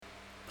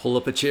Pull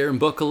up a chair and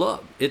buckle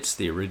up. It's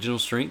the Original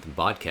Strength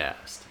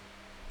Podcast.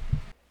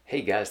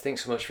 Hey guys,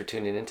 thanks so much for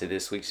tuning in to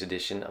this week's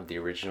edition of the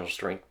Original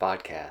Strength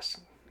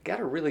Podcast. Got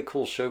a really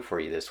cool show for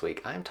you this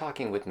week. I'm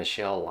talking with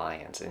Michelle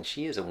Lyons, and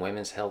she is a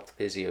women's health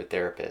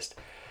physiotherapist.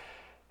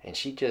 And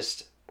she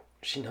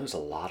knows a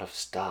lot of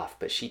stuff,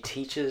 but she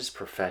teaches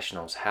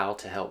professionals how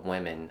to help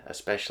women,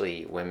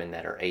 especially women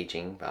that are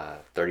aging,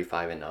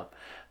 35 and up.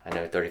 I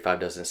know 35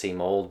 doesn't seem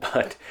old,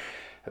 but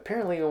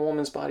apparently a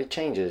woman's body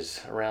changes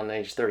around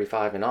age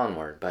 35 and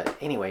onward. But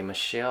anyway,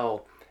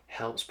 Michelle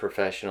helps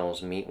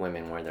professionals meet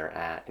women where they're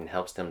at and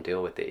helps them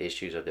deal with the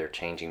issues of their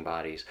changing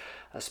bodies,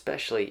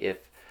 especially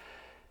if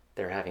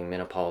they're having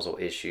menopausal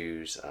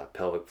issues,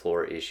 pelvic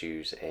floor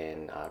issues,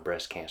 and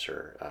breast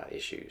cancer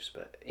issues.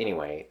 But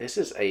anyway, this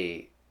is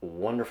a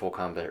wonderful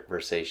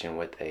conversation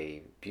with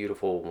a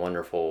beautiful,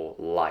 wonderful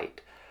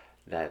light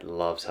that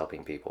loves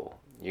helping people.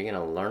 You're going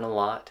to learn a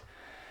lot,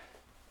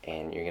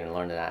 and you're going to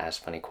learn to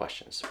ask funny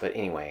questions. But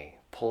anyway,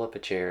 pull up a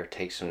chair,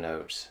 take some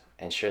notes,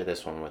 and share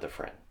this one with a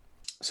friend.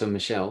 So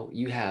Michelle,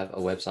 you have a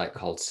website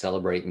called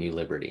Celebrate New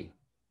Liberty.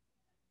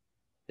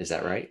 Is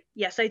that right?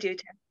 Yes, I do,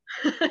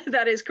 Tim.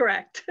 That is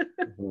correct.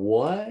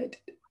 What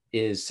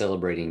is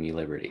Celebrating New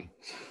Liberty?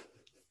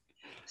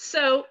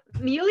 So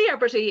New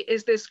Liberty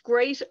is this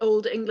great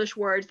old English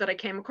word that I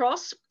came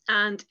across,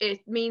 and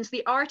it means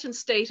the art and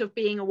state of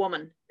being a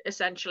woman,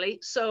 essentially.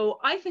 So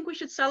I think we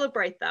should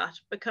celebrate that,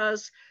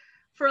 because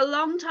for a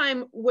long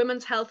time,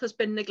 women's health has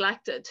been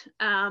neglected.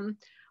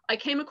 I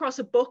came across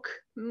a book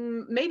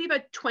maybe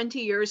about 20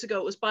 years ago.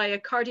 It was by a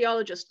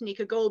cardiologist,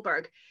 Nika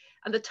Goldberg.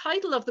 And the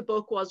title of the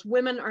book was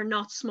Women Are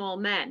Not Small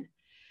Men.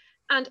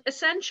 And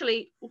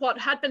essentially what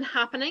had been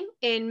happening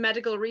in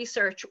medical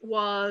research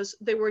was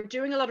they were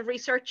doing a lot of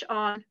research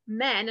on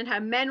men and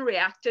how men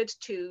reacted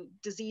to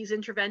disease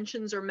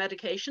interventions or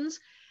medications,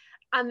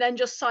 and then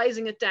just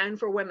sizing it down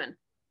for women.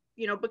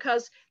 You know,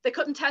 because they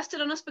couldn't test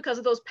it on us because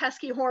of those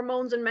pesky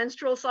hormones and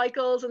menstrual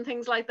cycles and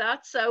things like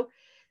that. So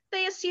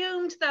they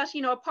assumed that,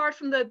 you know, apart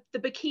from the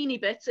bikini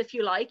bits, if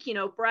you like, you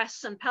know,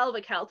 breasts and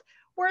pelvic health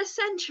were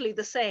essentially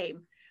the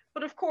same.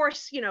 But of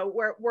course, you know,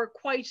 we're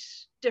quite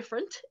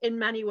different in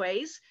many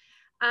ways.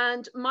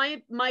 And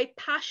my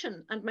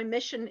passion and my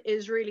mission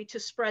is really to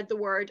spread the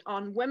word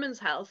on women's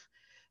health,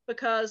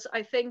 because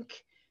I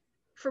think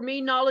for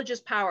me, knowledge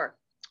is power.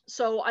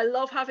 So I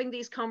love having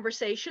these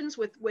conversations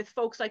with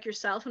folks like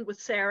yourself and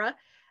with Sarah,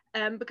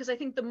 because I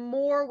think the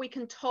more we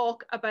can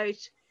talk about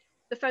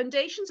the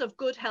foundations of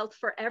good health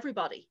for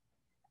everybody,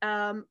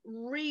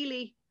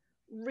 really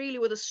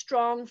with a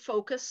strong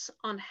focus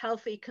on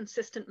healthy,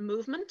 consistent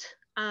movement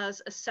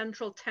as a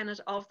central tenet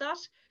of that,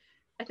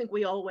 I think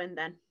we all win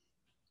then.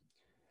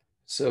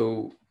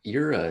 So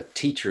you're a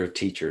teacher of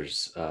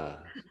teachers,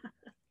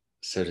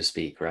 so to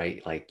speak,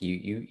 right? Like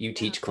you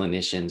teach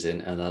clinicians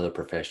and other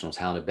professionals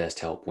how to best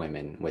help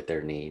women with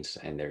their needs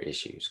and their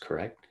issues,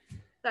 correct?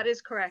 That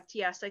is correct.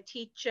 Yes, I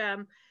teach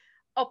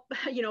up,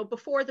 you know,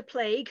 before the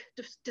plague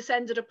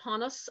descended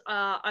upon us.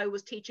 I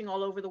was teaching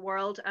all over the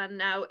world, and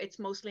now it's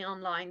mostly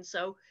online.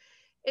 So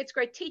it's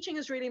great. Teaching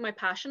is really my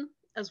passion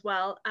as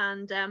well.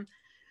 And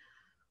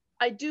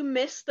I do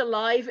miss the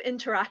live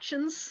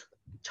interactions,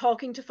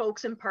 talking to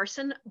folks in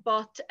person.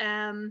 But,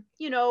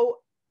 you know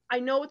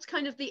it's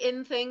kind of the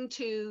in thing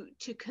to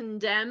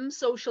condemn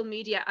social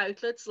media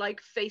outlets like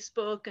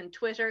Facebook and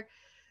Twitter.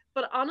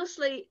 But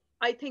honestly,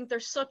 I think they're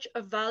such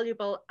a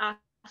valuable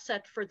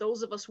asset for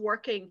those of us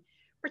working,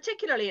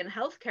 particularly in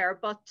healthcare.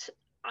 But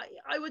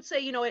I would say,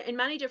 you know, in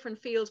many different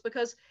fields,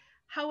 because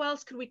how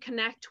else could we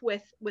connect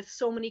with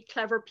so many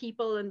clever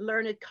people and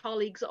learned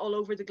colleagues all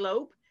over the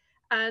globe,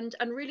 and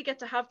really get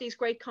to have these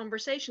great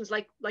conversations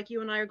like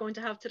you and I are going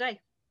to have today.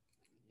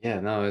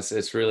 Yeah, no,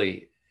 it's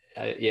really,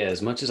 yeah,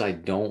 as much as I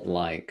don't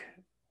like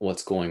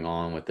what's going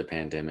on with the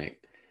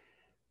pandemic,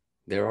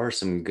 there are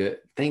some good,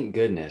 thank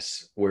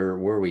goodness where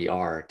we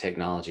are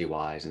technology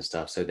wise and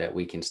stuff, so that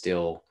we can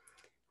still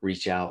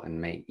reach out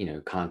and make, you know,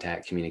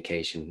 contact,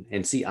 communication,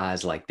 and see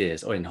eyes like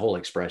this, or in whole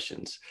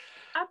expressions,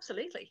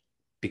 Absolutely.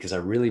 because I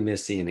really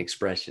miss seeing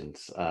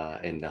expressions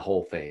in the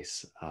whole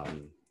face.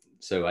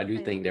 So I do I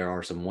think agree. there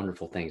are some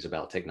wonderful things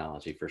about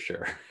technology for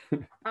sure.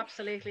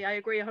 Absolutely. I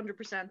agree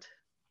 100%.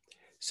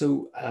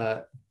 So,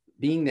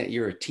 being that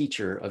you're a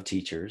teacher of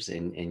teachers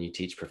and you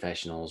teach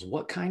professionals,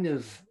 what kind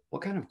of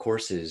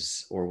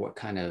courses or what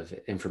kind of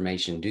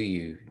information do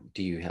you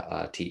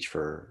teach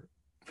for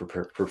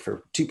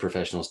two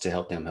professionals to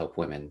help them help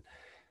women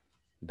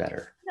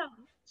better? Yeah.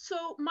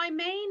 So my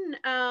main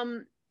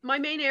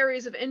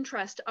areas of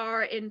interest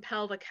are in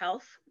pelvic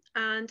health,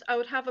 and I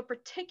would have a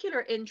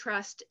particular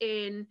interest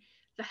in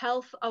the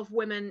health of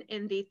women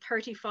in the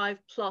 35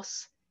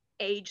 plus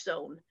age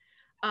zone.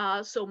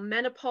 So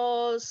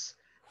menopause,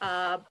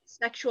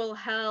 sexual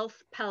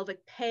health,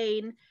 pelvic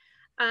pain,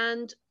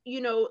 and you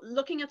know,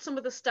 looking at some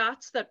of the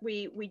stats that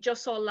we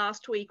just saw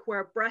last week,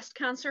 where breast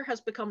cancer has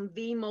become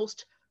the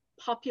most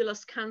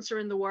populous cancer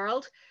in the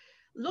world,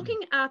 looking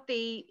at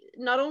the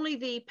not only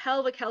the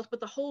pelvic health but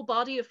the whole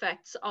body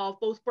effects of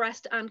both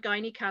breast and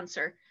gynae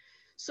cancer.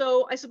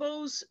 So I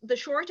suppose the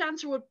short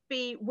answer would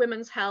be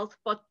women's health,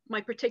 but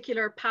my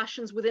particular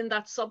passions within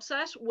that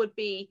subset would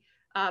be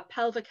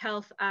pelvic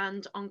health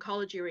and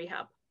oncology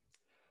rehab.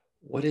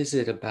 What is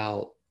it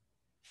about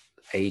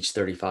age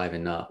 35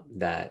 and up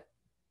that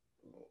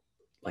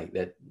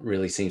that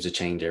really seems to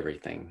change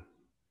everything?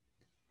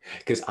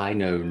 Because I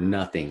know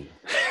nothing.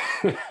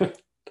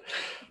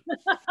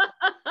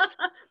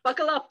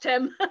 Buckle up,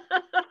 Tim.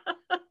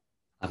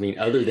 I mean,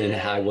 other than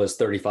I was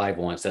 35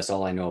 once, that's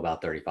all I know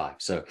about 35.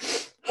 So,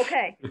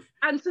 okay.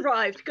 And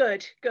survived.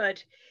 Good,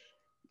 good.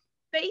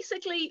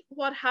 Basically,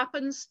 what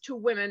happens to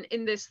women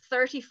in this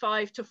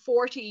 35 to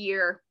 40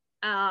 year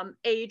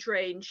age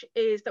range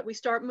is that we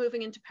start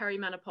moving into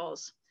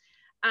perimenopause,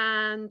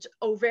 and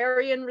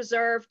ovarian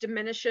reserve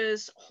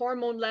diminishes,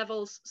 hormone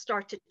levels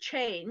start to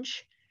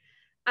change.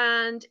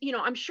 And,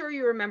 I'm sure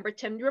you remember,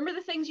 Tim, you remember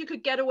the things you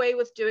could get away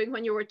with doing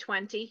when you were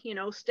 20,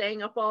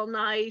 staying up all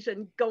night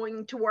and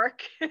going to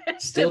work.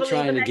 Still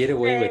trying to get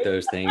away with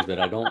those things, but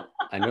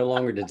I no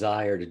longer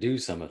desire to do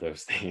some of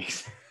those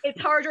things. It's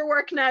harder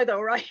work now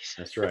though, right?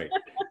 That's right.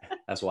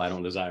 That's why I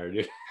don't desire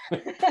to do.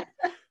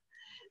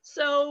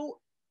 So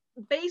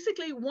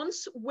basically,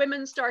 once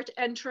women start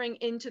entering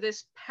into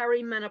this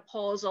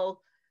perimenopausal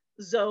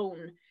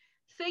zone,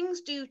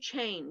 things do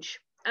change.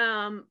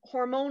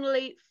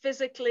 Hormonally,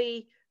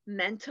 physically,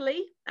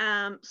 mentally,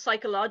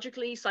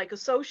 psychologically,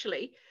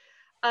 psychosocially.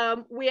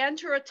 We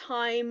enter a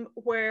time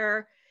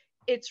where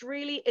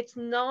it's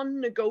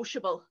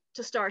non-negotiable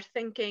to start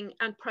thinking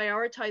and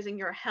prioritizing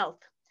your health.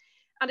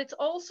 And it's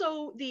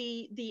also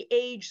the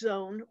age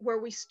zone where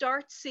we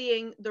start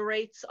seeing the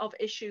rates of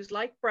issues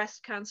like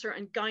breast cancer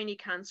and gynae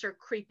cancer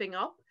creeping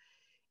up.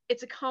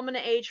 It's a common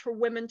age for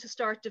women to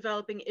start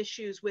developing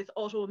issues with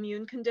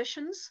autoimmune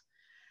conditions.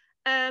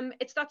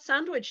 It's that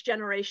sandwich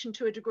generation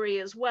to a degree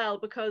as well,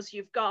 because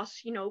you've got,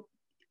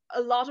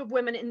 a lot of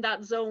women in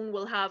that zone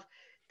will have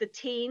the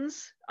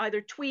teens,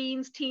 either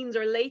tweens, teens,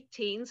 or late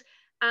teens,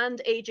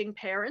 and aging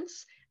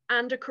parents,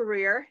 and a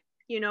career,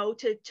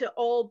 to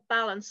all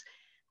balance.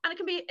 And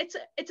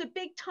it's a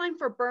big time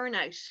for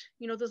burnout.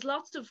 There's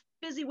lots of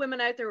busy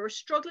women out there who are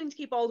struggling to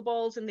keep all the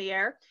balls in the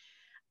air.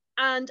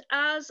 And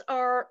as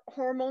our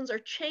hormones are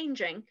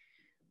changing,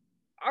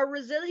 our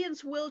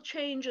resilience will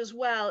change as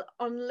well,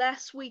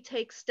 unless we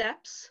take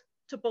steps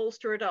to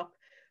bolster it up.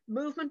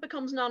 Movement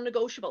becomes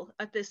non-negotiable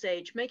at this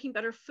age, making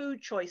better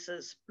food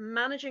choices,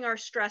 managing our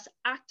stress,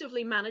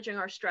 actively managing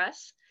our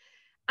stress,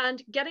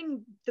 and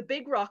getting the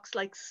big rocks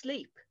like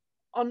sleep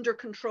under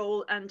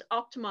control and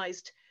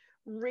optimized.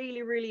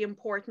 Really, really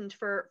important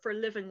for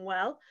living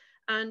well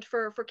and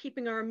for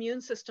keeping our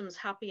immune systems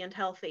happy and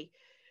healthy.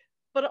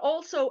 But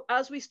also,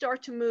 as we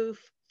start to move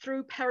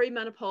through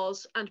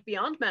perimenopause and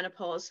beyond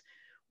menopause,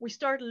 we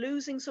start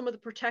losing some of the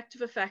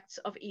protective effects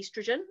of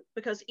estrogen,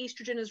 because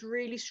estrogen is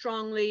really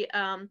strongly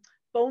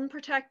bone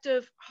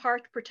protective,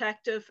 heart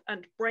protective,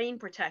 and brain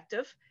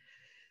protective.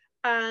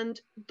 And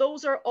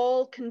those are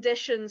all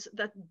conditions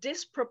that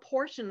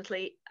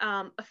disproportionately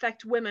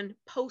affect women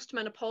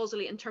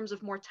postmenopausally in terms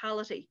of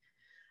mortality.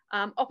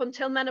 Up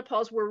until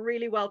menopause, we're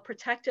really well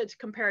protected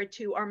compared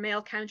to our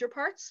male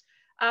counterparts.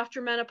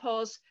 After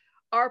menopause,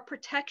 our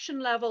protection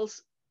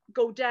levels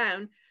go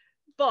down,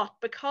 but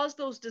because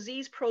those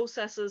disease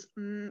processes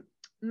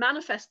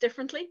manifest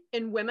differently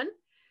in women,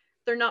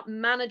 they're not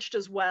managed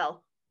as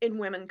well in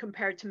women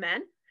compared to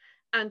men.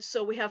 And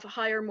so we have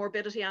higher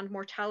morbidity and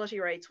mortality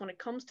rates when it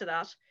comes to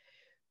that.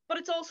 But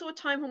it's also a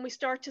time when we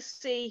start to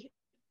see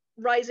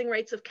rising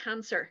rates of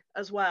cancer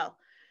as well.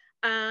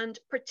 And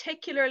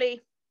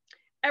particularly,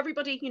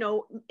 everybody,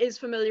 is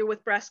familiar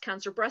with breast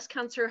cancer. Breast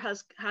cancer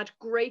has had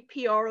great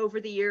PR over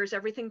the years.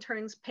 Everything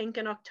turns pink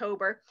in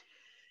October.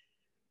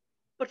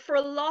 But for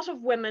a lot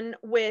of women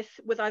with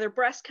either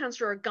breast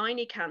cancer or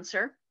gynae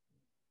cancer,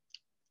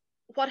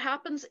 what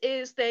happens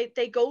is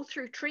they go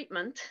through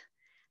treatment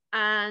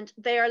and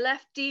they are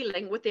left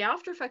dealing with the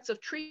after effects of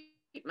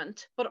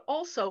treatment, but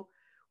also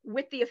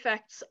with the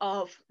effects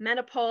of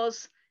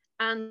menopause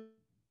and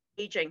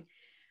aging.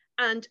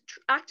 And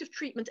active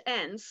treatment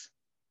ends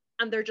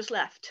and they're just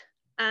left.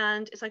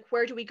 And it's like,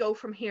 where do we go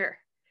from here?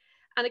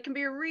 And it can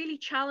be really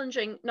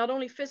challenging, not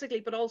only physically,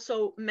 but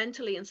also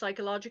mentally and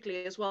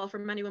psychologically as well, for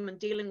many women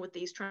dealing with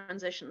these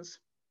transitions.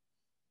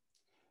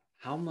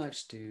 How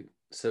much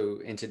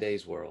so in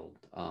today's world,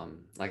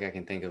 like I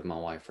can think of my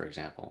wife, for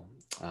example,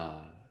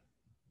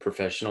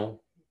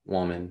 professional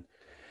woman,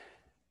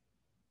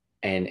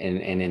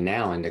 and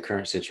now in the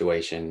current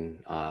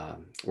situation,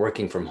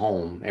 working from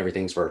home,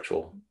 everything's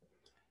virtual.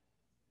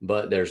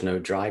 But there's no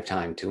drive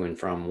time to and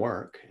from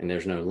work, and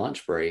there's no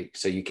lunch break,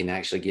 so you can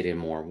actually get in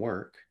more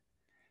work.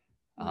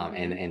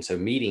 And so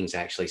meetings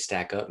actually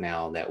stack up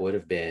now that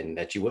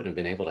you wouldn't have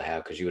been able to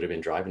have because you would have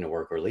been driving to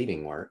work or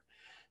leaving work.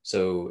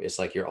 So it's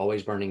like you're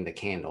always burning the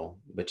candle,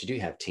 but you do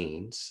have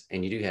teens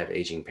and you do have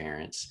aging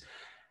parents.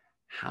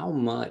 How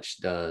much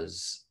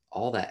does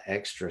all that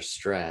extra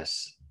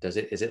stress, is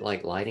it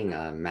like lighting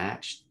a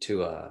match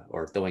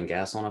or throwing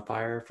gas on a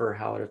fire for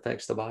how it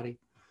affects the body?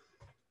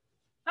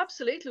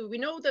 Absolutely. We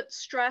know that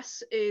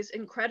stress is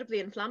incredibly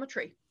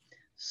inflammatory.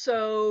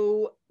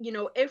 So, you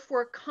know, if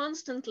we're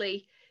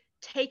constantly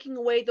taking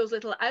away those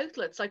little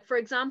outlets, like for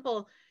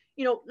example,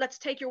 you know, let's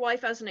take your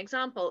wife as an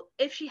example.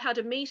 If she had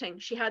a meeting,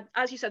 she had,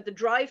 as you said, the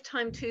drive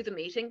time to the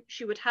meeting,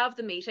 she would have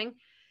the meeting.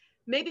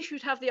 Maybe she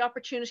would have the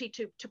opportunity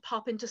to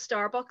pop into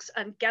Starbucks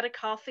and get a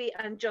coffee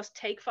and just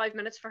take 5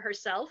 minutes for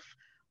herself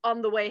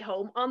on the way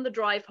home, on the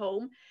drive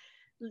home,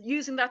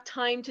 using that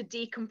time to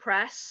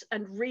decompress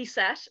and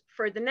reset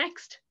for the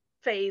next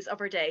phase of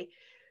her day.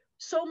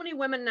 So many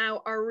women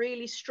now are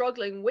really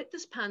struggling with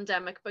this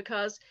pandemic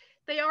because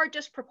they are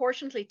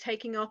disproportionately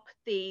taking up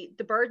the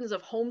burdens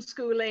of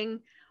homeschooling,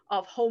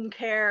 of home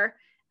care,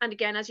 and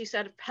again, as you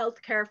said, of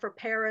healthcare for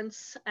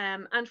parents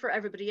and for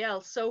everybody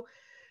else. So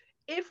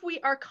if we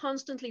are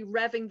constantly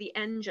revving the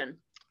engine,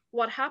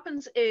 what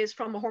happens is,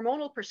 from a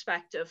hormonal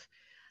perspective,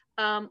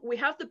 we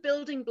have the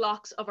building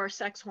blocks of our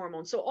sex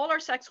hormones. So all our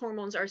sex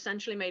hormones are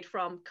essentially made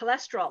from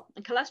cholesterol,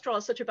 and cholesterol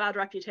has such a bad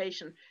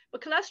reputation,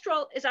 but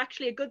cholesterol is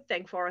actually a good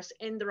thing for us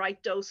in the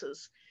right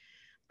doses.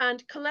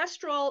 And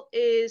cholesterol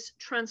is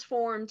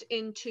transformed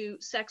into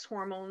sex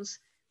hormones,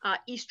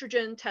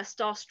 estrogen,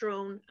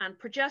 testosterone, and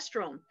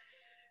progesterone.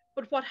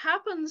 But what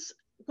happens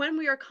when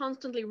we are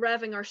constantly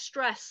revving our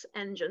stress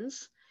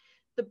engines,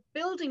 the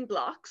building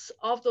blocks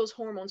of those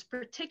hormones,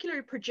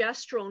 particularly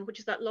progesterone, which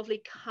is that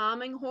lovely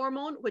calming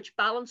hormone which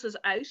balances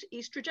out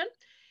estrogen,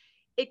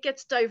 it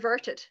gets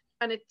diverted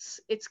and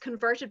it's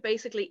converted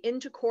basically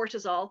into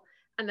cortisol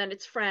and then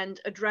its friend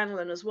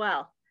adrenaline as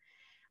well.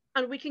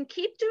 And we can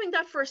keep doing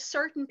that for a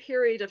certain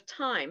period of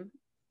time,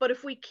 but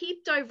if we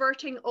keep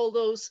diverting all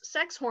those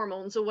sex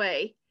hormones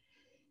away,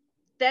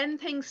 then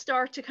things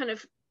start to kind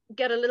of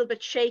get a little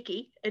bit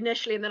shaky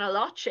initially and then a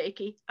lot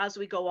shaky as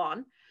we go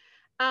on.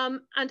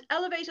 And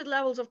elevated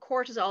levels of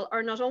cortisol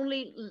are not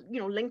only, you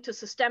know, linked to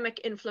systemic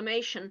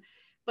inflammation,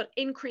 but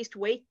increased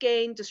weight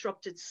gain,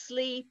 disrupted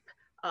sleep.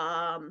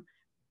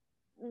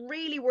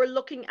 Really, we're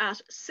looking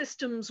at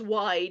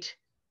systems-wide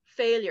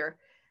failure.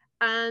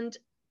 And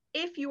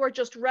if you are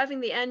just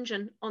revving the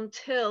engine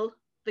until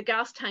the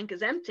gas tank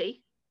is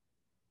empty,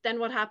 then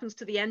what happens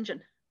to the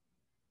engine?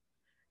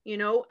 You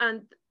know,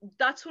 and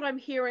that's what I'm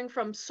hearing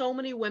from so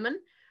many women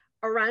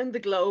around the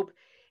globe,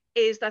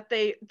 is that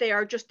they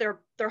are just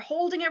they're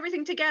holding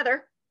everything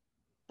together,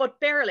 but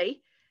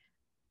barely.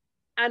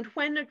 And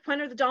when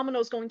are the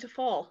dominoes going to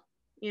fall?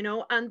 You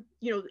know, and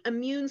you know,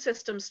 immune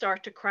systems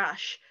start to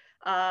crash,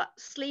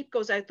 sleep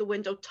goes out the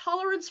window,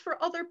 tolerance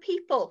for other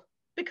people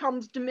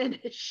becomes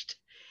diminished.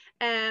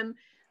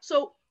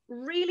 So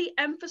really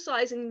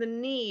emphasizing the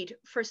need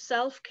for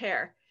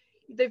self-care.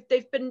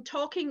 They've been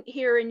talking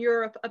here in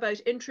Europe about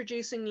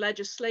introducing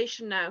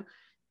legislation now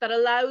that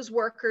allows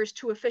workers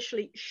to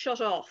officially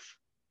shut off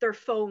their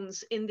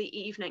phones in the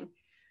evening,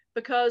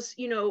 because,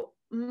 you know,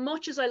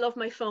 much as I love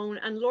my phone,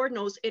 and Lord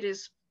knows it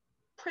is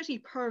pretty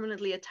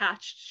permanently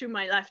attached to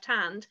my left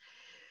hand,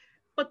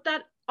 but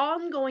that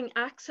ongoing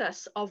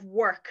access of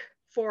work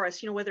for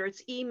us, you know, whether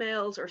it's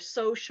emails or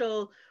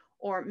social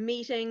or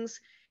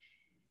meetings,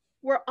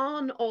 we're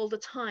on all the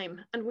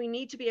time, and we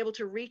need to be able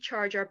to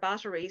recharge our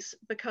batteries,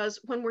 because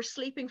when we're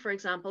sleeping, for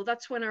example,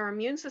 that's when our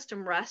immune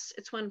system rests.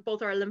 It's when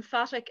both our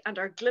lymphatic and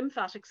our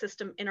glymphatic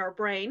system in our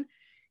brain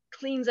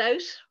cleans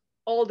out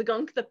all the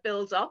gunk that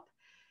builds up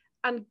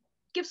and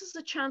gives us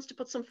a chance to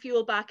put some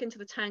fuel back into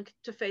the tank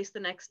to face the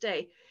next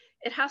day.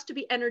 It has to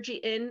be energy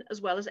in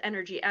as well as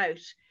energy out.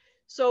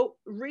 So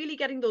really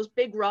getting those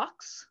big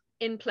rocks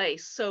in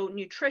place. So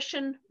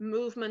nutrition,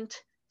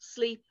 movement,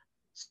 sleep,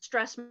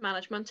 stress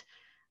management.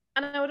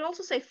 And I would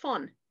also say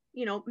fun,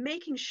 you know,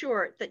 making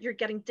sure that you're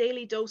getting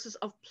daily doses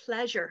of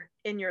pleasure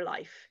in your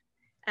life.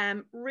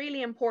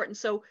 Really important.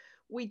 So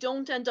we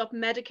don't end up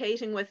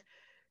medicating with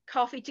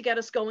coffee to get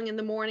us going in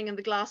the morning and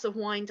the glass of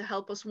wine to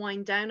help us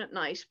wind down at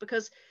night,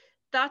 because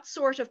that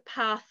sort of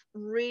path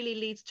really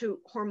leads to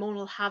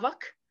hormonal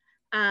havoc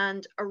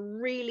and a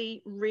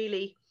really,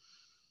 really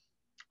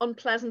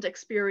unpleasant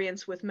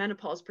experience with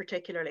menopause,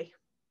 particularly.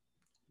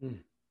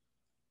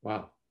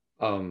 Wow.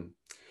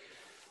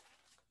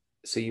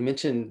 So you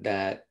mentioned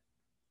that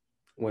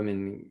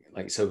women,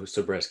 like, so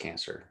breast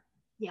cancer.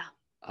 Yeah.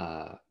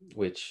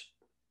 Which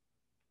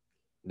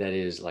that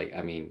is, like,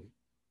 I mean,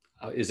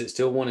 is it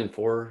still 1 in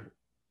 4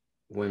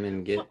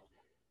 women get?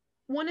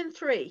 1 in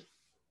 3.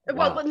 Well,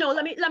 Wow. but no,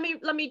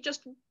 let me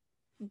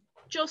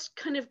just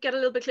kind of get a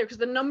little bit clear, because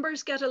the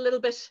numbers get a little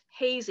bit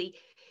hazy.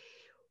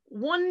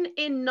 1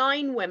 in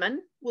 9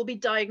 women will be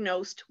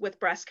diagnosed with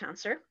breast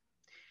cancer,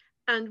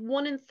 and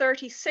 1 in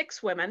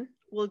 36 women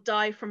will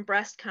die from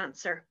breast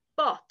cancer.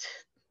 But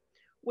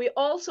we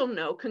also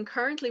know,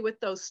 concurrently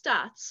with those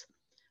stats,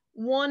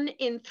 1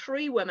 in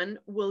 3 women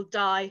will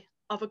die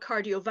of a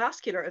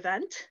cardiovascular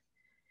event.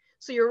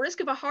 So your risk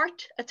of a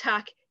heart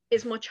attack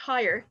is much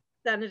higher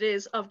than it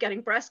is of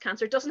getting breast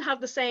cancer. It doesn't have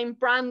the same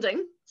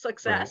branding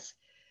success.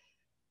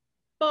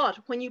 Right. But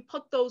when you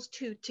put those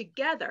two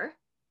together,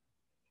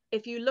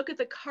 if you look at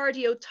the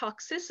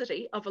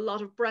cardiotoxicity of a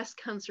lot of breast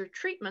cancer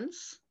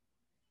treatments,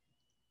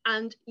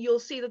 and you'll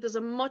see that there's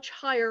a much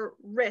higher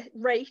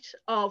rate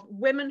of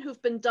women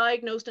who've been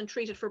diagnosed and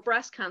treated for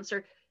breast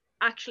cancer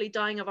actually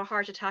dying of a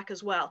heart attack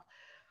as well.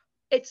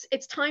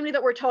 It's timely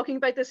that we're talking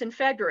about this in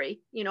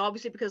February,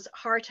 obviously because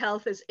heart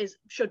health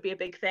should be a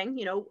big thing,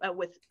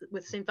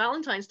 with St.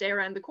 Valentine's Day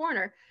around the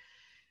corner.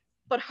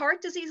 But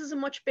heart disease is a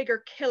much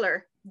bigger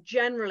killer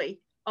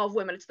generally of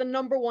women. It's the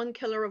number one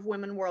killer of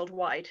women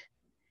worldwide.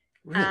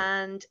 Really?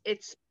 And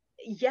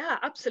yeah,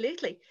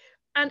 absolutely.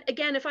 And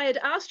again, if I had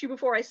asked you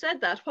before I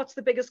said that, what's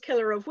the biggest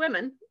killer of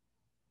women,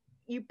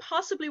 you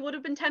possibly would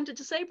have been tempted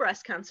to say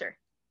breast cancer.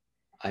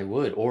 I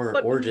would,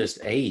 or just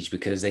age,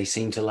 because they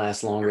seem to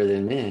last longer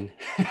than men.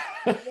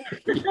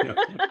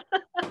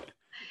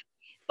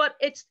 But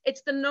it's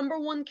the number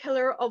one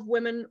killer of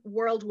women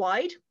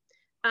worldwide.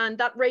 And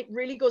that rate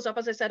really goes up,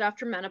 as I said,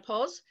 after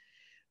menopause.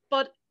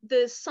 But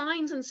the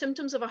signs and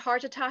symptoms of a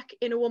heart attack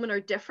in a woman are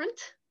different.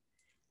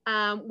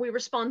 We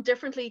respond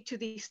differently to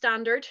the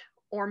standard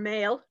or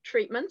male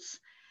treatments.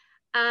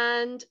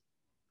 And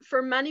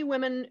for many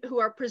women who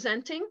are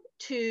presenting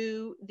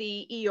to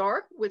the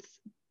ER with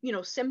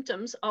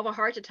symptoms of a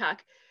heart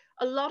attack,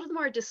 a lot of them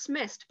are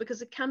dismissed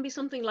because it can be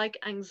something like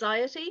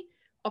anxiety,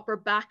 upper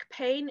back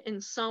pain,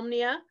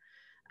 insomnia,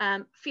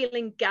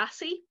 feeling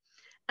gassy,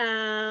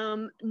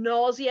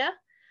 nausea.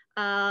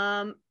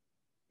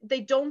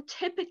 They don't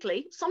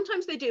typically,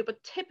 sometimes they do,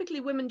 but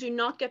typically women do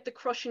not get the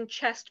crushing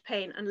chest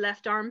pain and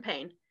left arm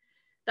pain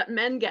that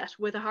men get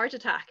with a heart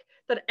attack,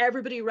 that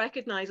everybody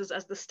recognizes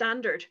as the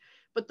standard.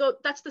 But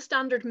that's the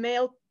standard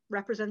male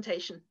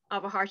representation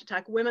of a heart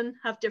attack. Women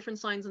have different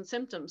signs and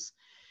symptoms.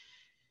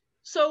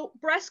 So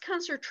breast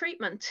cancer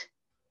treatment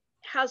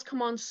has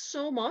come on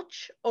so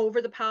much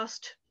over the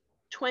past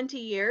 20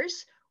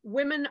 years.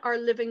 Women are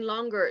living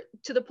longer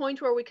to the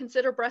point where we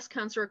consider breast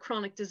cancer a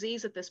chronic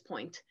disease at this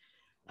point.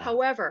 Wow.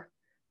 However,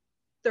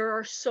 there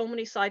are so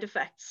many side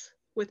effects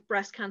with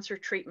breast cancer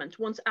treatment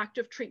once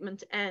active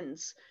treatment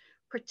ends,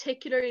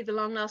 particularly the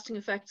long-lasting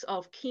effects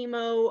of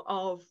chemo,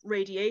 of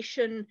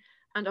radiation,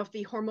 and of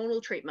the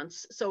hormonal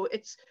treatments. So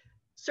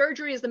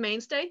surgery is the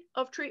mainstay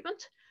of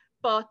treatment,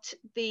 but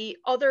the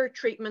other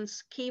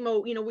treatments,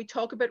 chemo, we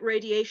talk about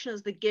radiation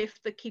as the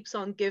gift that keeps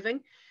on giving,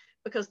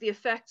 because the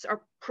effects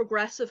are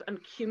progressive and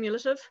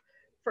cumulative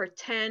for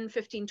 10,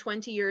 15,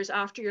 20 years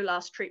after your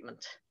last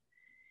treatment.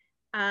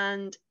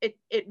 And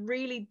it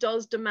really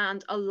does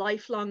demand a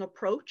lifelong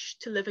approach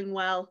to living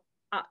well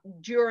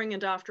during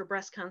and after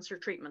breast cancer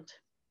treatment.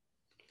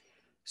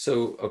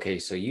 So, okay,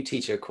 so you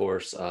teach a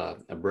course, a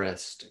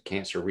breast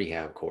cancer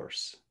rehab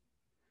course.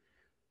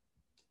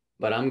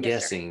 But I'm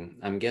guessing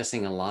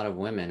a lot of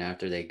women,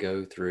 after they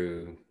go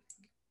through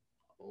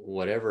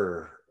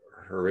whatever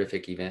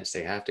horrific events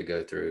they have to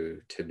go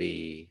through to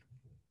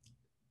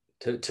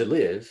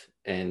live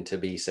and to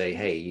be say,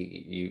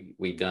 hey,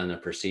 we've done a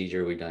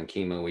procedure, we've done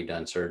chemo, we've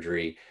done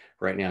surgery.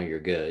 Right now you're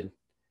good.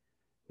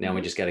 Now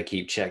we just got to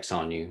keep checks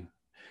on you.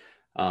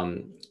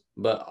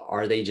 But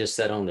are they just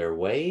set on their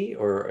way,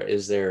 or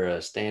is there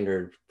a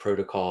standard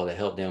protocol to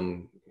help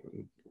them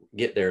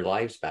get their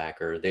lives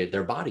back or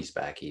their bodies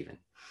back even?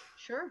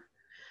 Sure.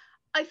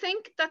 I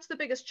think that's the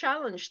biggest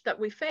challenge that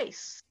we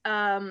face.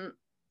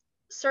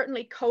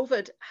 Certainly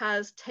COVID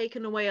has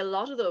taken away a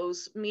lot of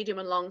those medium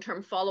and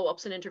long-term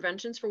follow-ups and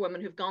interventions for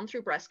women who've gone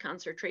through breast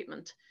cancer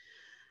treatment.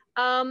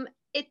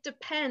 It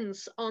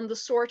depends on the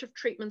sort of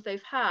treatment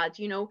they've had.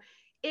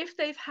 If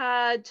they've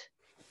had,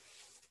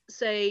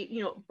 say,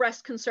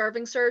 breast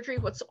conserving surgery,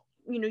 what's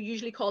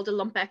usually called a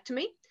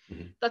lumpectomy,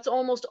 that's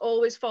almost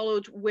always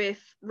followed with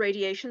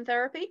radiation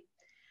therapy.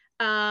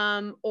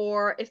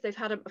 Or if they've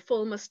had a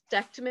full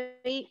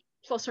mastectomy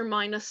plus or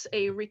minus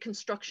a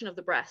reconstruction of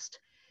the breast,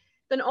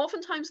 then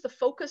oftentimes the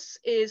focus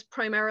is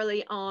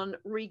primarily on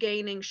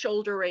regaining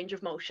shoulder range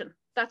of motion.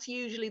 That's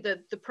usually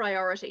the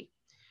priority.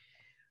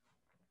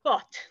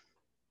 But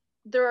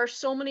there are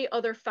so many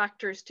other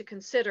factors to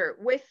consider.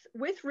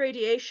 With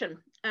radiation,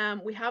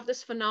 we have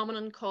this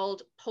phenomenon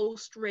called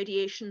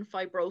post-radiation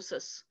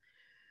fibrosis,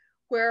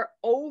 where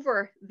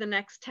over the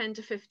next 10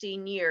 to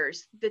 15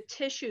 years, the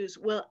tissues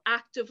will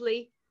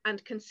actively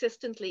and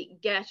consistently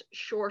get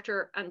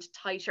shorter and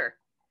tighter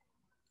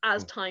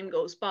as time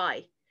goes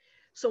by.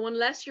 So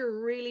unless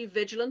you're really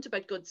vigilant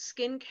about good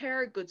skin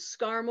care, good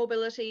scar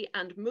mobility,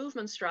 and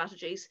movement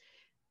strategies,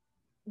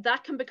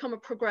 that can become a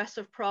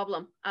progressive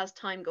problem as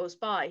time goes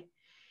by.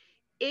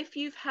 If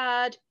you've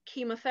had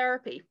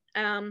chemotherapy,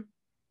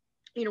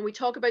 we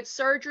talk about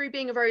surgery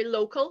being a very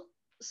local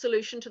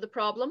solution to the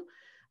problem.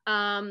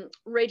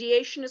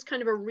 Radiation is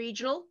kind of a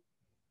regional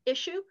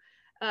issue.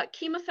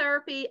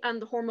 Chemotherapy and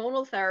the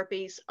hormonal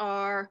therapies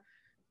are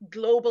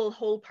global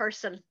whole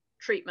person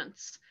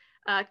treatments.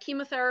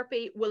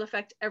 Chemotherapy will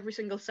affect every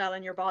single cell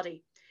in your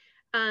body.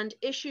 And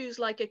issues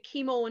like a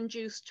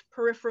chemo-induced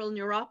peripheral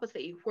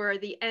neuropathy, where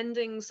the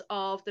endings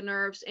of the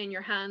nerves in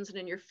your hands and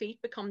in your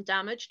feet become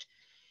damaged,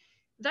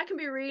 that can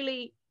be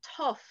really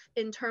tough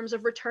in terms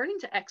of returning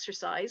to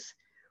exercise,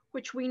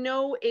 which we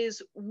know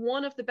is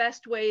one of the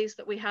best ways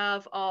that we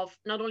have of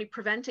not only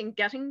preventing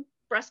getting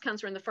breast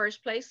cancer in the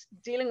first place,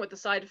 dealing with the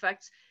side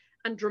effects,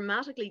 and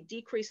dramatically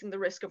decreasing the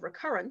risk of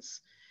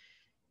recurrence.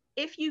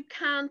 If you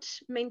can't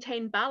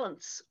maintain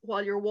balance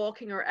while you're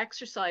walking or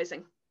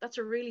exercising, that's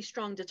a really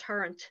strong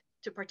deterrent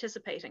to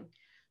participating.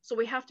 So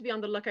we have to be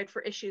on the lookout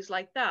for issues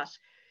like that.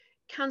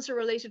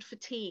 Cancer-related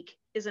fatigue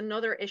is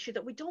another issue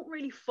that we don't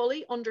really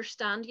fully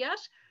understand yet.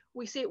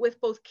 We see it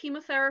with both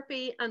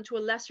chemotherapy and, to a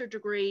lesser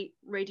degree,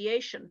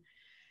 radiation.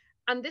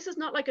 And this is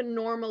not like a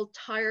normal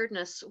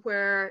tiredness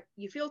where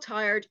you feel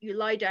tired, you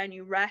lie down,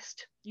 you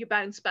rest, you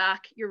bounce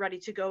back, you're ready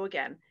to go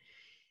again.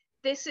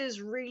 This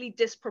is really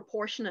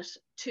disproportionate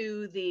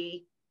to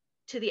the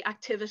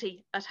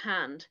activity at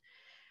hand.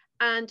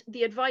 And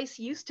the advice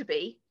used to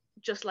be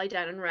just lie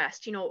down and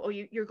rest. You know, oh,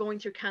 you're going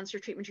through cancer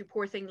treatment, you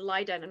poor thing,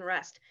 lie down and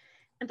rest.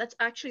 And that's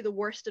actually the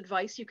worst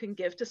advice you can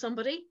give to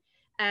somebody.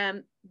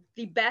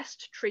 The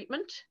best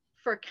treatment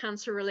for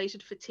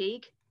cancer-related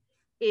fatigue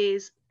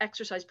is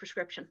exercise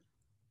prescription.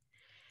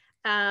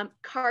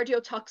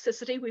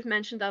 Cardiotoxicity, we've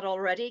mentioned that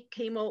already.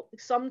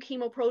 Some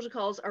chemo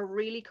protocols are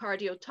really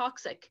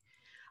cardiotoxic.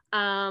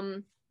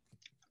 The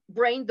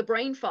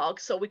brain fog,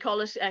 so we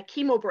call it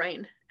chemo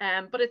brain,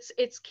 but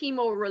it's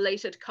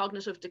chemo-related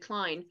cognitive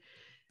decline.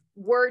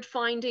 Word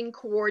finding,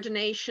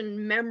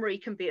 coordination, memory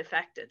can be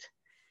affected.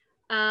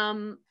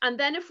 And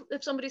then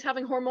if somebody's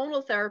having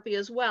hormonal therapy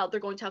as well, they're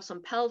going to have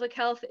some pelvic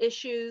health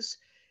issues.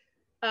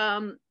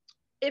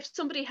 If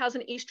somebody has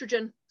an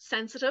estrogen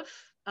sensitive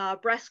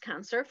breast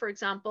cancer, for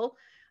example,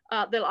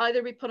 they'll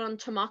either be put on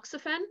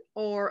tamoxifen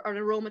or an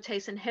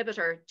aromatase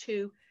inhibitor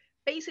to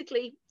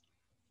basically,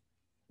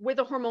 with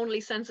a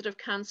hormonally sensitive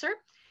cancer,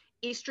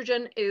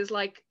 estrogen is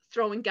like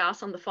throwing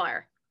gas on the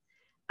fire.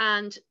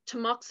 And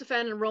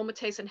tamoxifen and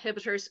aromatase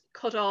inhibitors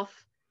cut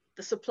off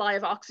the supply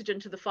of oxygen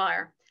to the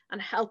fire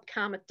and help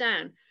calm it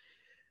down.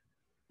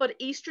 But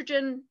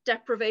estrogen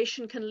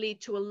deprivation can lead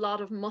to a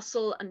lot of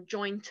muscle and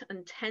joint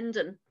and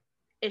tendon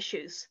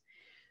issues.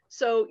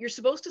 So you're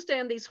supposed to stay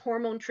on these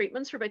hormone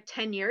treatments for about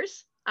 10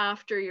 years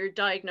after your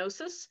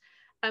diagnosis.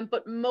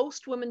 But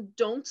most women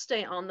don't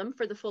stay on them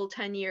for the full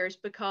 10 years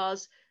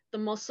because the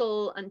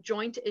muscle and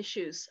joint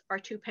issues are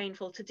too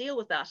painful to deal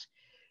with that.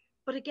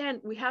 But again,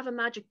 we have a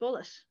magic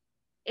bullet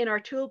in our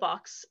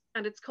toolbox,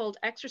 and it's called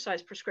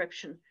exercise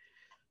prescription.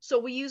 So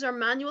we use our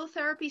manual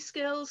therapy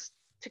skills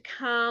to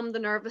calm the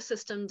nervous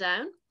system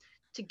down,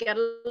 to get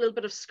a little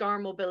bit of scar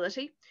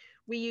mobility.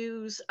 We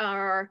use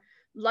our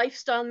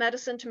lifestyle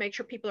medicine to make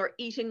sure people are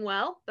eating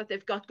well, that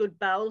they've got good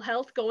bowel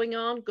health going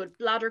on, good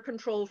bladder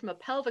control from a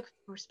pelvic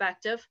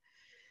perspective.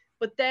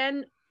 But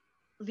then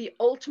the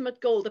ultimate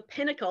goal, the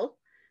pinnacle,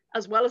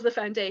 as well as the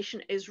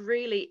foundation, is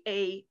really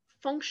a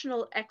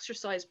functional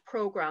exercise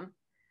program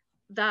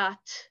that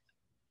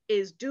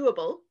is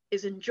doable,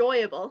 is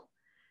enjoyable,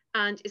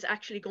 and is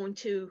actually going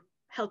to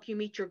help you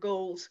meet your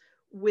goals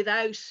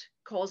without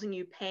causing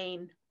you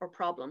pain or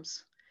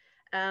problems.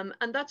 And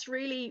that's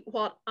really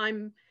what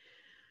I'm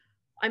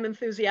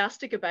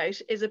enthusiastic about,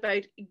 is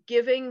about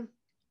giving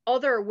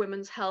other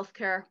women's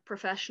healthcare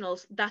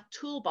professionals that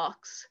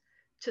toolbox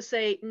to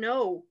say,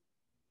 no,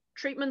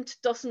 treatment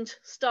doesn't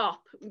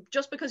stop.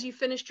 Just because you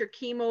finished your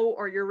chemo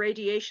or your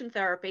radiation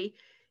therapy,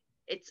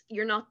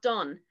 you're not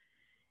done.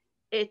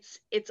 It's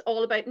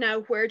all about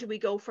now, where do we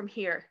go from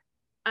here?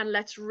 And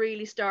let's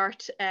really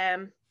start,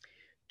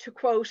 to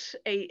quote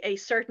a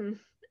certain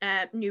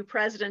new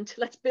president,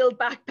 let's build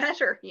back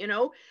better, you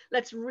know?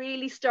 Let's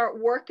really start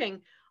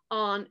working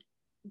on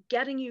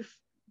getting you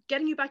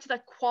back to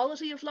that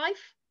quality of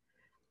life,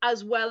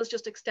 as well as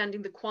just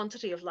extending the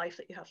quantity of life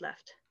that you have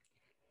left.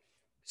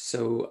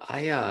 So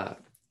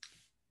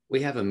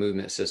we have a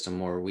movement system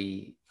where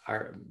one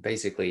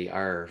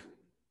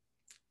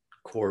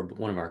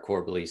of our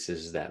core beliefs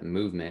is that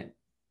movement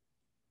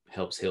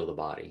helps heal the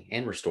body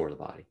and restore the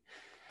body.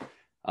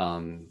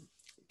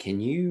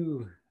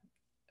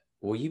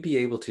 Will you be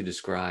able to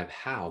describe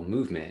how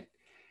movement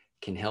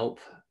can help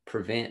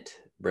prevent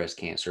breast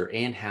cancer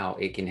and how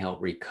it can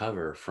help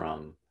recover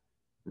from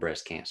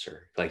breast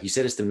cancer? Like you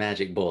said, it's the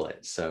magic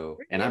bullet. So,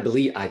 and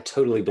I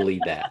totally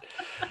believe that,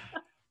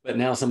 but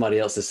now somebody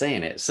else is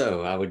saying it.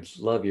 So I would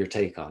love your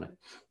take on it.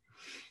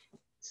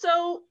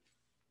 So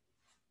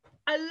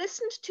I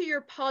listened to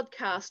your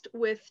podcast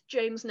with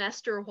James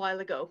Nestor a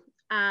while ago.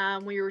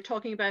 We were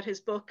talking about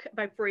his book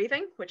about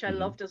breathing, which I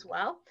loved as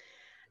well.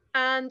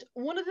 And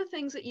one of the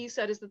things that you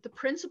said is that the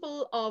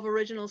principle of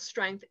original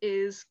strength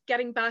is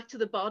getting back to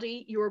the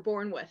body you were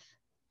born with.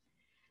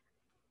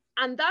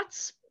 And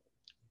that's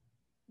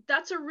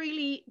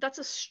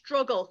a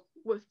struggle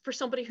for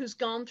somebody who's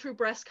gone through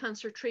breast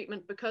cancer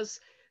treatment, because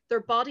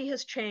their body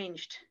has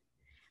changed.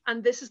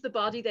 And this is the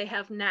body they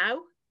have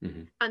now.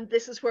 Mm-hmm. And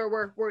this is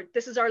where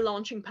this is our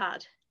launching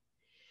pad.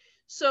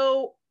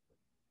 So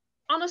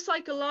on a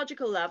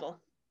psychological level,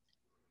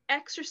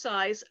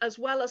 exercise as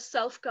well as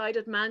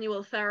self-guided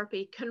manual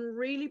therapy can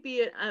really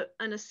be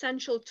an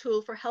essential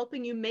tool for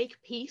helping you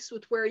make peace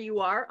with where you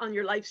are on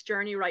your life's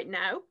journey right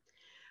now,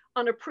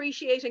 on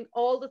appreciating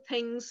all the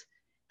things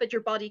that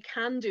your body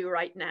can do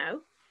right now.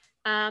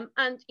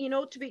 And you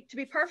know, to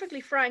be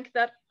perfectly frank,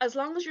 that as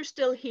long as you're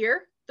still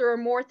here, there are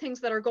more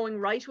things that are going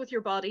right with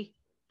your body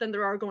than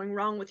there are going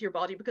wrong with your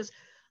body, because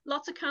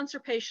lots of cancer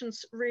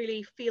patients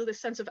really feel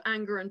this sense of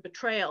anger and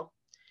betrayal.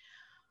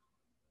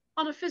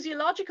 On a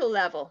physiological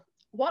level,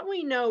 what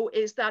we know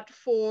is that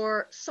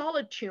for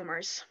solid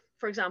tumors,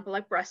 for example,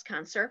 like breast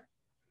cancer,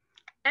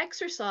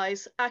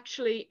 exercise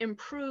actually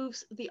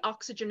improves the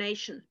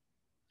oxygenation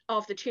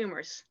of the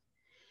tumors,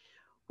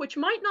 which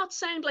might not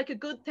sound like a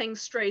good thing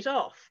straight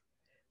off.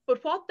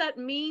 But what that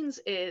means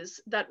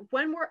is that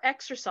when we're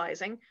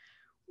exercising,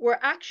 we're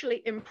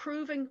actually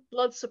improving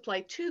blood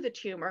supply to the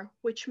tumor,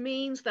 which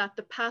means that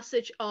the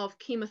passage of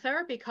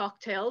chemotherapy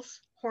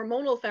cocktails,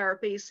 hormonal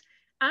therapies,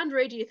 and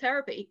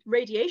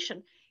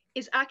radiation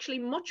is actually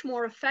much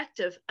more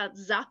effective at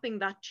zapping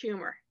that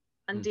tumor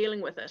and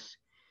dealing with it.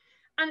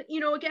 And, you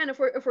know, again, if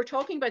we're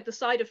talking about the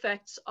side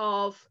effects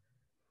of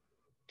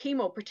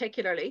chemo,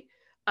 particularly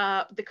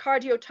the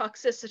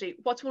cardiotoxicity,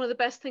 what's one of the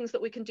best things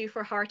that we can do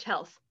for heart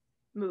health?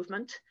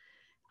 Movement.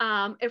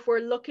 If we're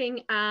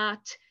looking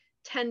at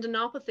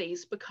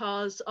tendinopathies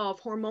because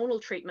of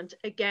hormonal treatment,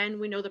 again,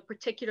 we know that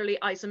particularly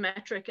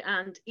isometric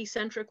and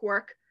eccentric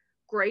work,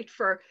 great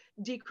for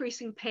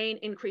decreasing pain,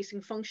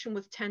 increasing function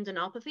with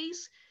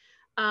tendinopathies.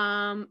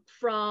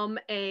 From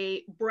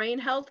a brain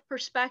health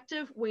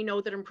perspective, we know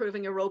that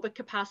improving aerobic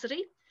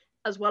capacity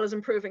as well as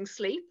improving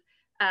sleep,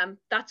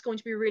 that's going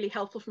to be really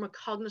helpful from a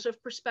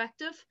cognitive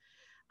perspective.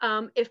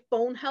 If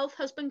bone health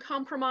has been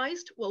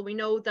compromised, well, we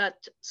know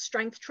that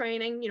strength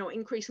training, you know,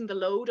 increasing the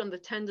load on the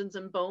tendons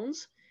and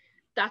bones,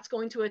 that's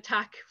going to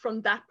attack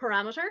from that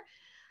parameter.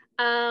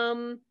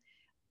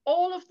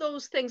 All of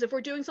those things, if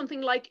we're doing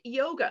something like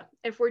yoga,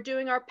 if we're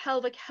doing our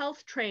pelvic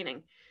health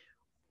training,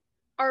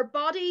 our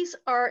bodies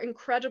are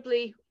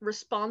incredibly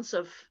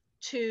responsive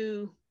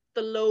to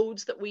the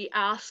loads that we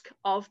ask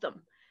of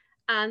them.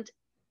 And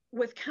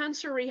with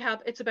cancer rehab,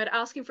 it's about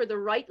asking for the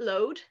right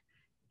load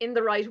in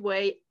the right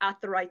way at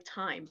the right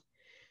time.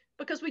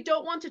 Because we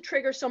don't want to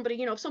trigger somebody,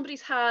 you know, if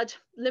somebody's had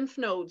lymph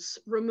nodes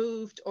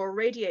removed or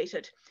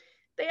radiated,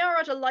 they are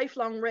at a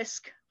lifelong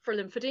risk for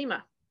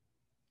lymphedema.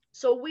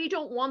 So we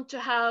don't want to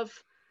have,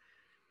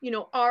 you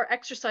know, our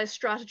exercise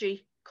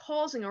strategy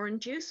causing or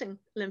inducing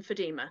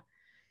lymphedema.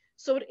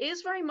 So it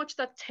is very much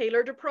that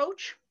tailored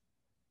approach,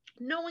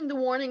 knowing the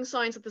warning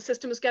signs that the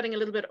system is getting a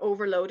little bit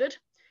overloaded.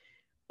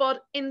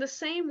 But in the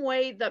same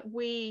way that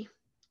we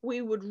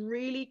would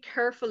really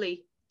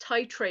carefully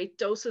titrate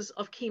doses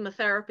of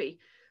chemotherapy.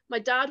 My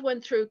dad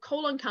went through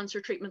colon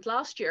cancer treatment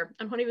last year,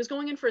 and when he was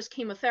going in for his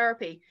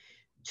chemotherapy,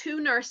 2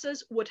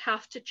 nurses would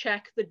have to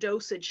check the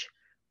dosage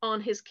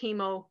on his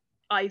chemo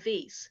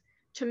IVs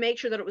to make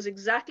sure that it was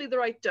exactly the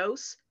right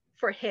dose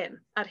for him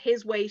at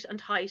his weight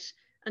and height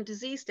and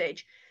disease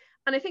stage.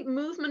 And I think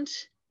movement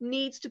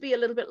needs to be a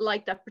little bit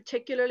like that,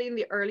 particularly in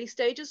the early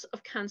stages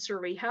of cancer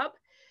rehab.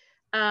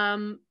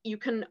 You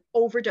can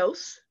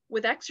overdose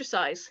with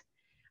exercise.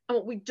 And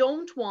what we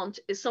don't want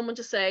is someone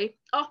to say,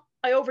 oh,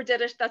 I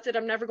overdid it, that's it,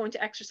 I'm never going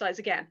to exercise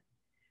again,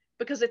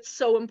 because it's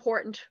so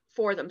important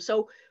for them.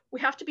 So we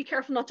have to be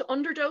careful not to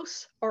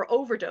underdose or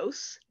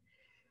overdose.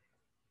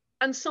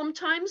 And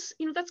sometimes,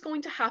 you know, that's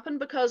going to happen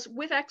because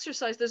with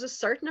exercise, there's a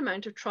certain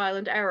amount of trial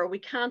and error. We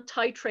can't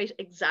titrate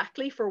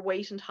exactly for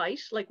weight and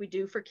height like we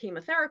do for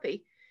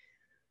chemotherapy.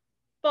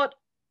 But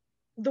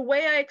the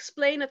way I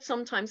explain it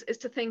sometimes is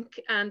to think,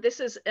 and this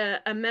is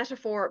a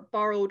metaphor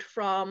borrowed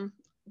from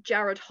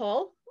Jared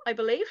Hall, I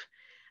believe,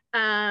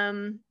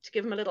 to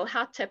give him a little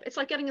hat tip. It's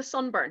like getting a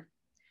sunburn.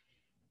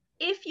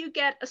 If you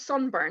get a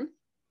sunburn,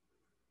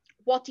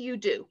 what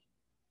do?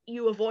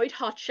 You avoid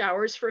hot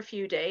showers for a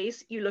few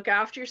days. You look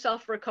after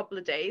yourself for a couple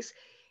of days.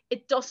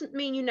 It doesn't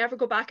mean you never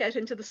go back out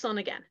into the sun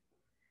again.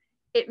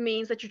 It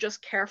means that you're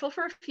just careful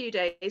for a few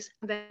days,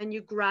 and then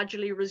you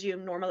gradually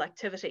resume normal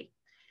activity.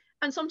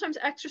 And sometimes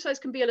exercise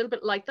can be a little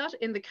bit like that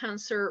in the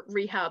cancer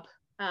rehab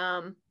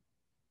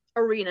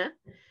arena.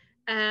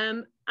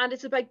 And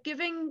it's about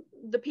giving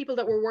the people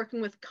that we're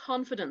working with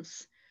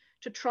confidence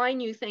to try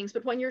new things.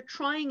 But when you're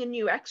trying a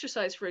new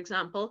exercise, for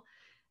example,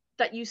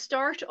 that you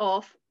start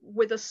off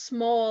with a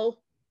small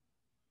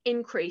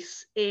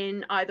increase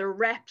in either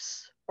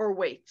reps or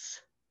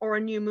weights or a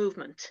new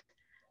movement,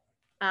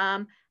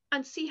 and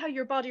see how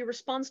your body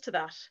responds to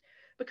that,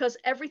 because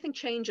everything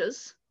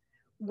changes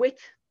with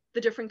the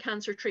different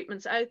cancer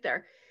treatments out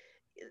there.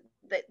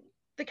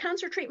 The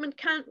cancer treatment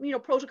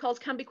protocols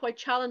can be quite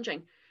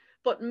challenging,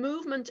 but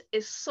movement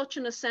is such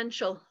an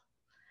essential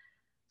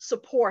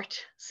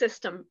support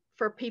system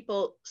for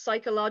people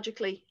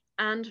psychologically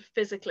and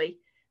physically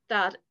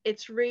that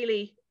it's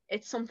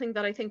something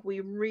that I think we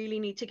really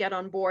need to get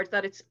on board,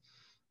 that it's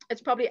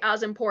probably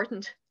as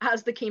important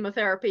as the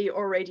chemotherapy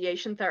or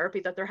radiation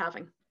therapy that they're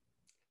having.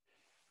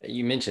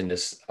 You mentioned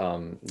this,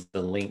 the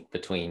link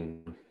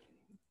between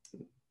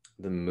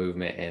the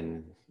movement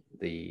and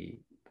the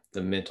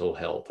mental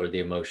health or the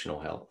emotional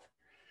health.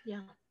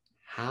 Yeah.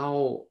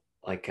 How,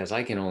 like, because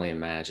I can only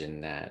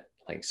imagine that,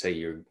 like, say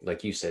you're,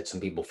 like you said, some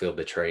people feel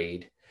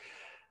betrayed.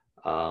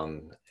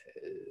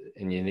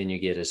 And then you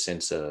get a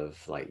sense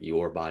of like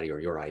your body or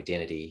your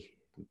identity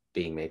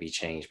being maybe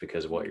changed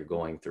because of what you're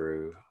going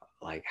through.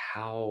 Like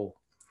how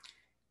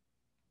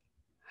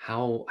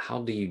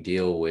how do you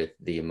deal with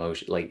the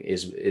emotion? Like,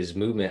 is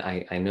movement?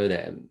 I know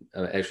that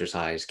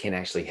exercise can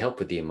actually help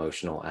with the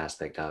emotional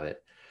aspect of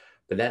it,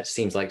 but that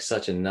seems like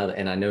such another.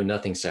 And I know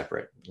nothing's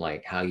separate,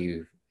 like how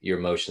your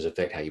emotions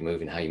affect how you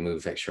move, and how you move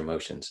affects your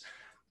emotions.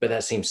 But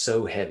that seems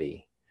so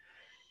heavy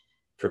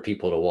for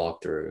people to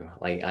walk through.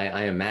 Like,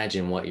 I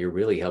imagine what you're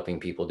really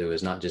helping people do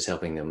is not just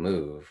helping them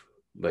move,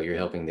 but you're Yeah.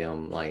 helping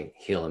them like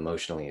heal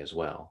emotionally as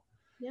well.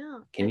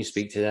 Yeah, Can you it's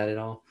speak to that at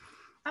all?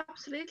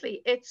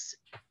 absolutely. It's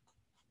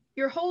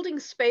you're holding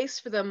space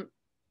for them,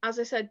 as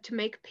I said, to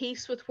make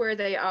peace with where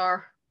they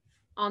are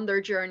on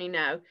their journey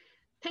now.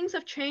 Things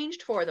have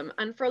changed for them,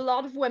 and for a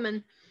lot of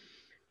women,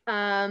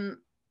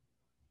 um,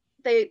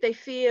 they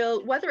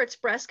feel whether it's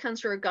breast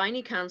cancer or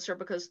gynae cancer,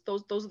 because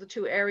those are the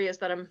two areas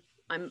that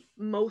I'm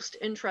most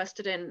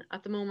interested in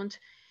at the moment.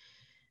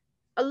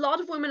 A lot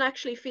of women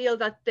actually feel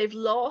that they've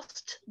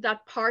lost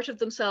that part of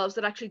themselves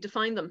that actually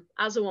define them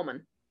as a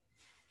woman,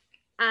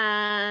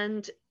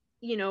 and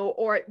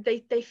or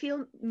they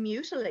feel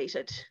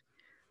mutilated,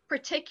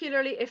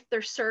 particularly if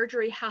their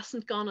surgery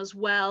hasn't gone as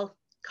well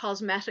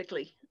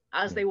cosmetically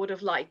as they would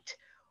have liked,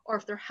 or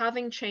if they're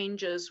having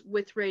changes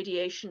with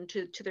radiation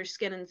to their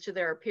skin and to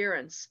their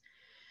appearance.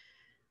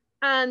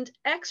 And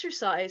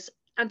exercise,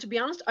 and to be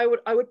honest, I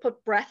would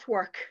put breath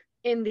work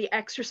in the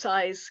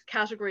exercise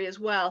category as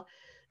well.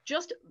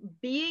 Just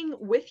being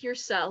with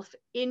yourself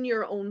in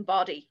your own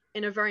body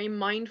in a very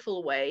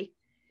mindful way.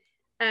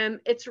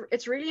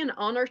 It's really an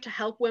honor to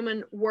help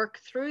women work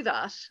through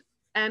that.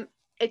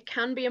 It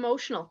can be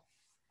emotional,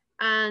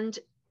 and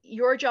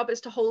your job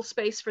is to hold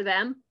space for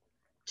them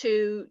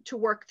to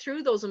work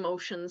through those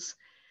emotions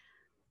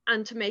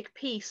and to make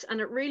peace. And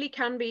it really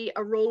can be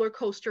a roller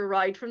coaster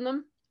ride from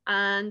them.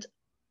 And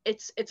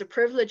it's a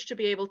privilege to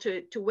be able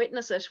to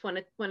witness it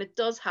when it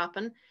does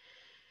happen.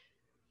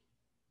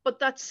 But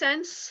that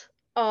sense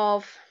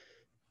of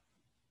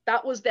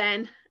that was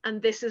then and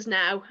this is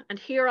now, and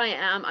here I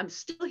am, I'm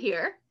still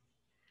here,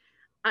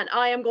 and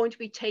I am going to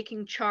be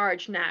taking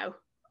charge now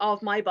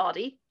of my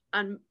body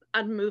and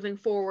moving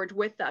forward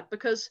with that.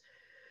 Because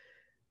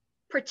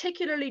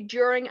particularly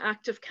during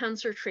active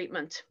cancer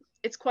treatment,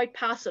 it's quite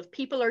passive.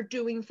 People are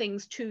doing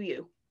things to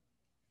you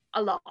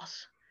a lot.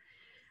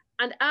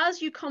 And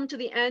as you come to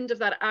the end of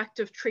that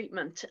active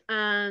treatment,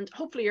 and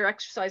hopefully you're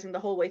exercising the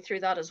whole way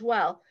through that as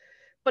well,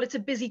 but it's a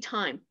busy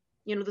time.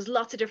 There's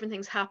lots of different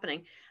things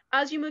happening.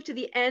 As you move to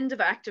the end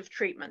of active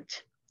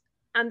treatment,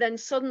 and then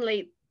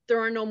suddenly there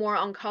are no more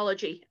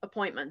oncology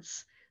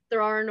appointments,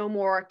 there are no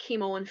more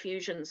chemo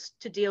infusions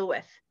to deal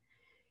with.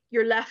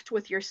 You're left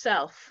with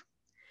yourself.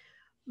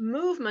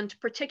 Movement,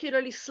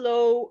 particularly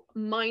slow,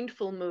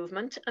 mindful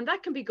movement, and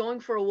that can be going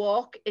for a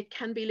walk, it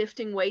can be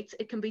lifting weights,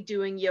 it can be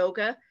doing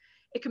yoga,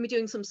 it can be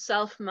doing some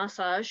self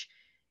massage,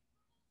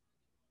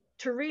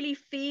 to really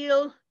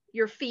feel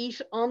your feet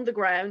on the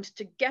ground,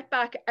 to get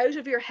back out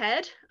of your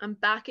head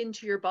and back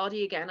into your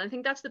body again. I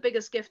think that's the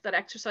biggest gift that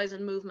exercise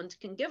and movement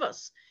can give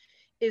us,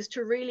 is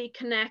to really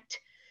connect,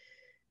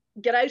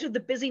 get out of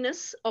the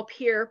busyness up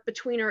here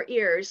between our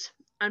ears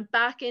and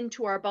back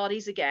into our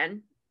bodies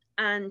again,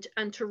 and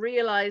to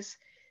realize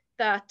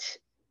that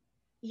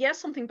yes,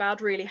 something bad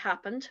really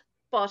happened,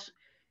 but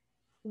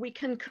we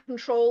can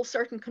control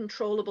certain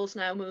controllables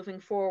now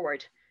moving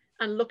forward.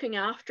 And looking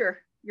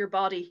after your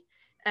body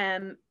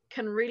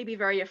can really be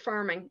very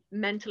affirming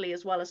mentally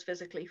as well as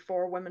physically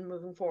for women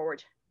moving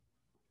forward.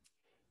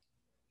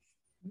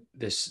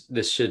 This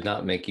should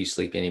not make you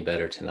sleep any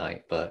better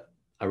tonight, but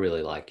I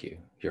really like you.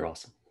 You're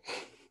awesome.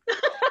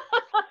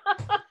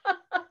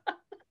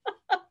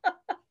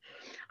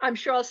 I'm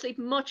sure I'll sleep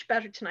much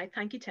better tonight.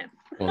 Thank you, Tim.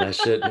 Well,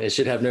 it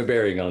should have no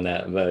bearing on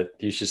that, but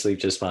you should sleep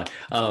just fine.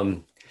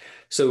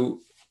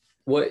 So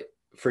what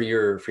for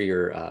your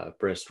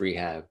breast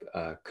rehab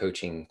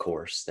coaching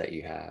course that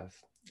you have,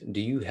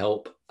 do you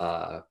help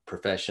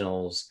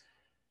professionals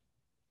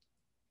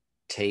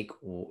take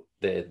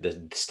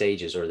the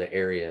stages or the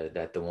area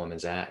that the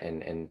woman's at,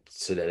 and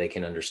so that they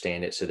can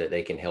understand it, so that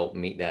they can help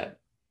meet that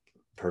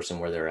person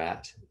where they're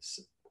at,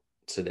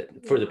 so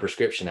that for the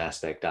prescription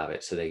aspect of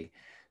it,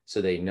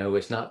 so they know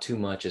it's not too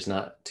much, it's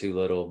not too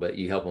little, but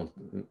you help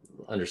them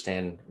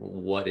understand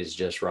what is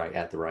just right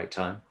at the right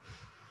time?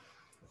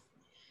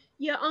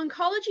 Yeah,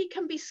 oncology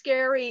can be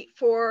scary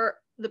for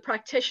the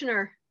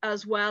practitioner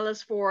as well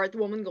as for the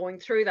woman going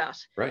through that.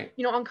 Right.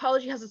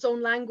 Oncology has its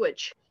own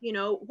language.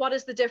 What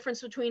is the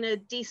difference between a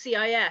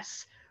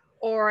DCIS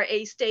or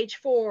a stage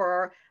 4?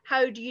 Or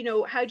how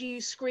do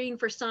you screen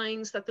for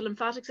signs that the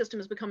lymphatic system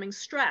is becoming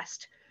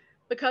stressed?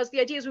 Because the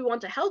idea is we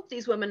want to help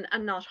these women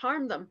and not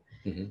harm them.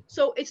 Mm-hmm.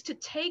 So it's to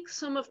take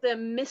some of the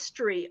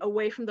mystery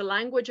away from the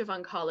language of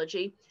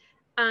oncology,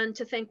 and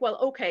to think, well,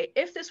 okay,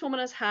 if this woman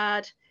has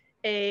had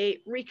a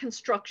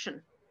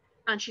reconstruction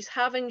and she's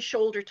having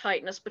shoulder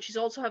tightness, but she's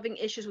also having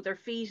issues with her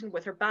feet and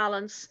with her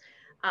balance,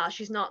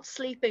 she's not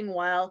sleeping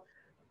well,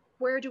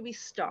 where do we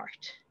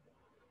start?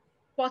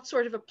 What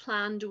sort of a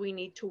plan do we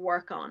need to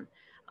work on?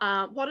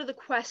 What are the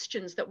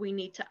questions that we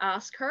need to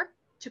ask her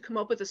to come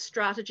up with a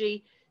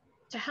strategy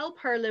to help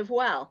her live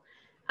well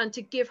and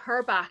to give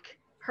her back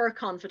her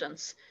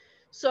confidence.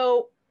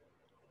 So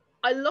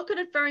I look at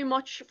it very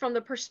much from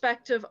the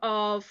perspective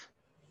of,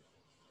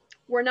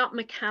 we're not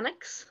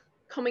mechanics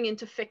coming in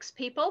to fix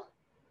people.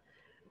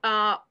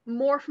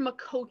 More from a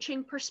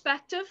coaching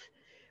perspective,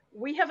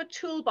 we have a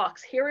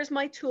toolbox. Here is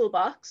my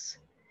toolbox.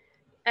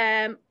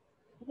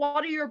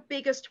 What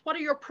are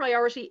your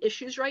priority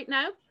issues right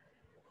now?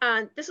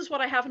 And this is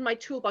what I have in my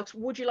toolbox.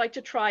 Would you like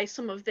to try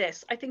some of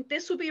this? I think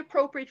this will be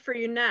appropriate for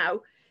you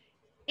now.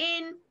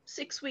 In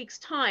 6 weeks'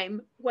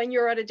 time, when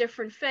you're at a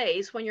different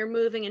phase, when you're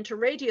moving into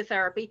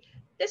radiotherapy,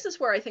 this is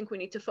where I think we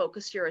need to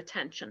focus your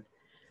attention.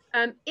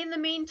 In the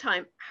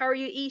meantime, how are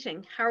you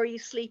eating? How are you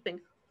sleeping?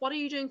 What are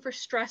you doing for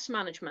stress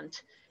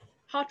management?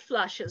 Hot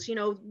flashes,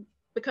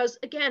 because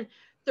again,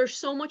 there's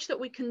so much that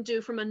we can do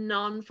from a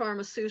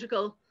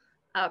non-pharmaceutical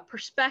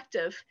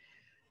perspective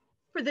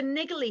for the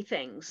niggly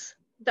things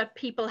that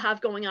people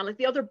have going on, like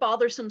the other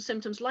bothersome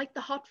symptoms, like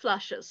the hot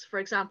flashes, for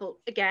example.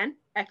 Again,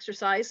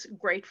 exercise,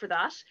 great for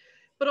that.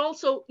 But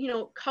also,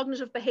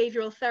 cognitive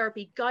behavioral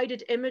therapy,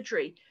 guided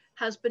imagery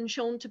has been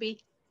shown to be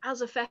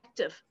as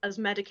effective as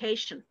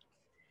medication.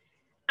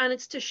 And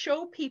it's to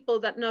show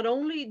people that not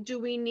only do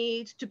we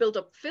need to build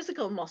up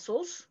physical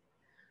muscles,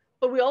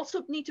 but we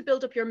also need to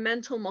build up your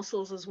mental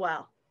muscles as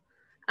well.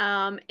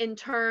 In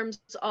terms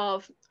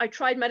of, I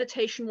tried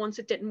meditation once,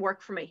 it didn't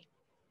work for me.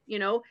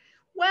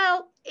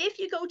 Well, if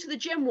you go to the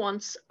gym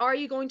once, are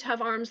you going to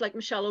have arms like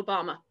Michelle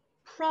Obama?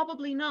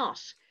 Probably not.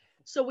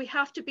 So we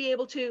have to be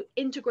able to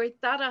integrate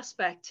that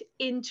aspect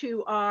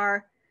into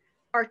our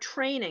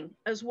training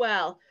as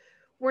well.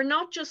 We're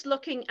not just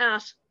looking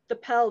at the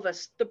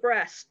pelvis, the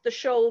breast, the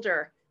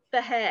shoulder,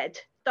 the head,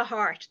 the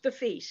heart, the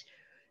feet.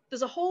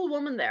 There's a whole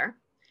woman there,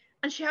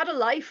 and she had a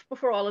life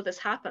before all of this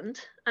happened,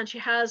 and she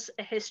has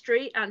a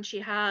history, and she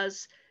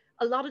has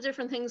a lot of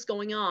different things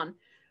going on.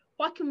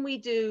 What can we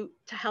do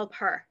to help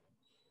her?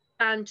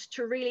 And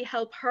to really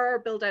help her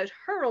build out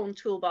her own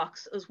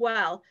toolbox as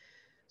well,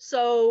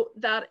 so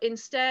that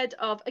instead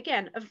of,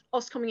 again, of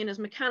us coming in as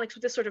mechanics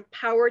with this sort of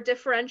power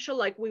differential,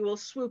 like we will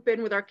swoop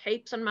in with our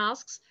capes and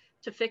masks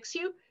to fix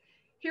you,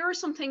 here are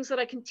some things that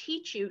I can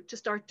teach you to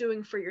start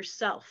doing for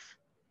yourself,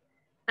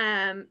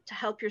 to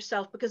help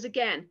yourself. Because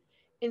again,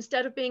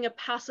 instead of being a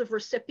passive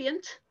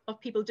recipient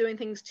of people doing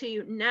things to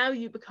you, now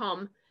you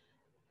become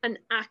an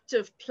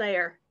active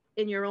player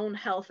in your own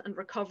health and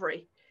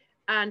recovery.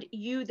 And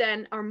you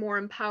then are more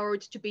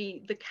empowered to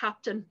be the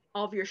captain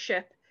of your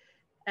ship,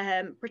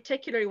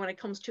 particularly when it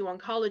comes to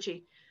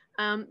oncology,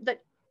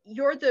 that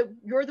you're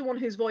the one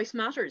whose voice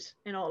matters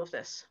in all of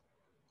this.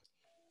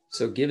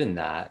 So given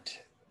that,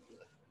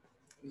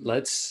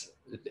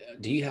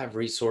 do you have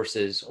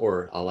resources,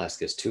 or I'll ask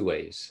this two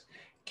ways.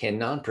 Can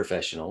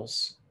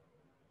non-professionals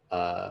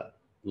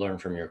learn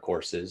from your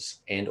courses,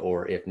 and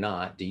or if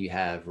not, do you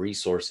have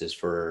resources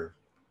for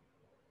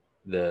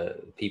the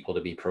people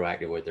to be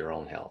proactive with their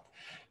own health,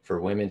 for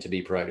women to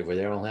be proactive with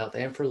their own health,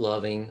 and for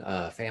loving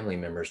family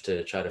members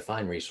to try to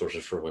find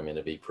resources for women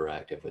to be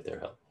proactive with their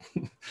health?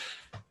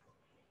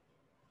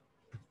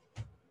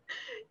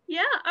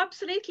 Yeah,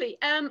 absolutely.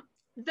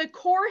 The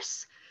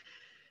course,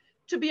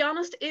 to be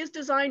honest, is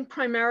designed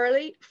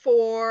primarily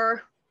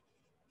for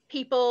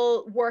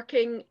people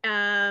working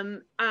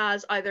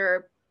as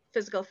either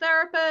physical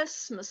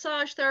therapists,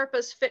 massage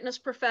therapists, fitness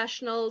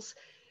professionals,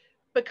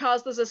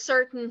 because there's a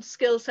certain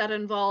skill set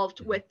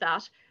involved with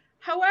that.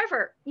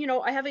 However,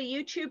 I have a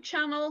YouTube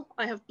channel,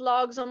 I have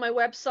blogs on my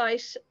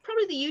website.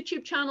 Probably the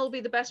YouTube channel will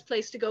be the best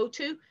place to go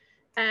to.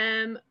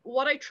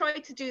 What I try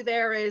to do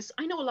there is,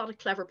 I know a lot of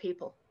clever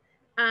people,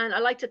 and I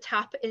like to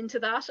tap into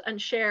that and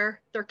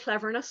share their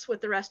cleverness with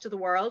the rest of the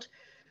world.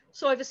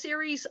 So I have a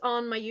series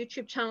on my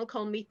YouTube channel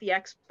called Meet the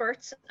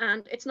Experts,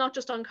 and it's not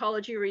just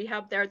oncology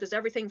rehab there. There's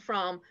everything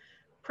from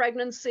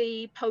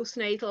pregnancy,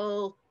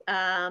 postnatal,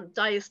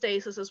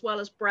 diastasis, as well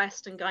as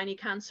breast and gynae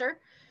cancer.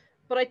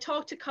 But I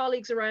talk to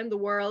colleagues around the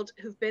world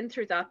who've been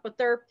through that. But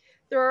there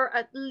are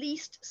at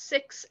least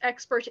 6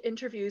 expert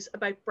interviews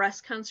about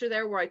breast cancer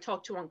there, where I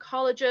talk to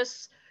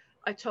oncologists,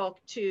 I talk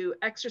to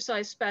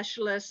exercise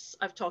specialists,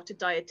 I've talked to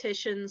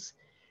dietitians,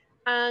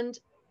 and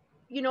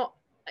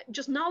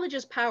just knowledge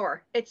is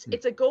power.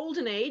 It's a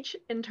golden age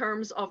in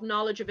terms of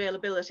knowledge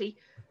availability,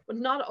 but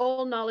not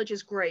all knowledge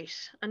is great,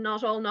 and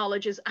not all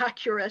knowledge is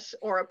accurate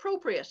or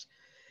appropriate.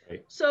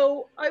 Right.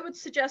 So I would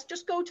suggest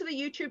just go to the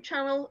YouTube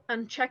channel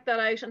and check that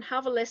out and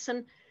have a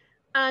listen.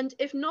 And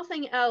if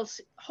nothing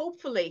else,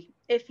 hopefully,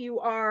 if you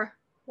are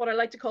what I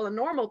like to call a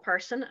normal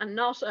person and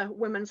not a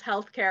women's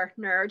healthcare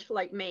nerd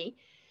like me,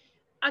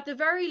 at the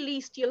very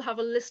least, you'll have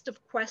a list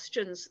of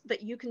questions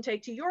that you can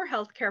take to your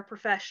healthcare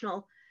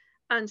professional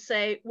and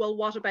say, well,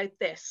 what about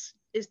this?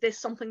 Is this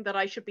something that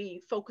I should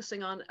be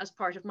focusing on as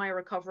part of my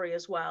recovery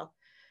as well?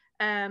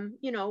 And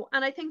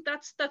I think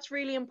that's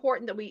really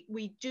important, that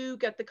we do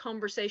get the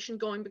conversation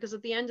going, because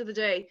at the end of the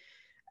day,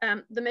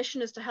 the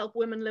mission is to help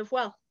women live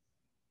well.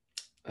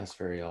 That's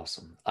very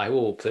awesome. I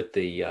will put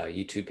the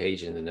YouTube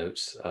page in the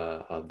notes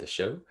of the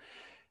show.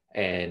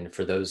 And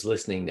for those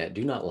listening that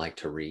do not like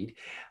to read,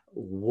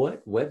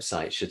 what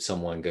website should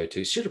someone go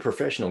to? Should a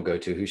professional go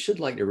to who should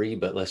like to read,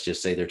 but let's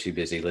just say they're too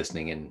busy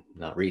listening and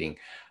not reading?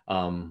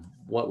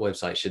 What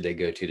website should they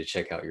go to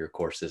check out your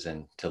courses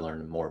and to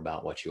learn more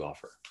about what you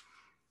offer?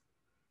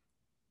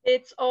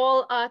 It's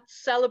all at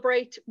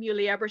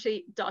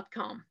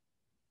celebratemulieberty.com.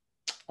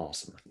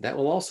 Awesome. That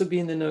will also be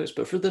in the notes,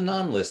 but for the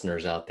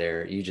non-listeners out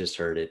there, you just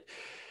heard it.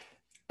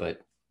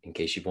 But in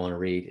case you want to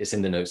read, it's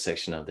in the notes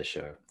section of the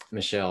show.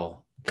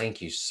 Michelle,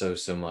 thank you so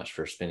much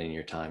for spending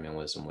your time and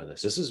wisdom with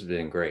us. This has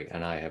been great,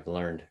 and I have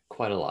learned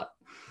quite a lot.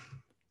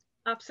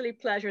 Absolute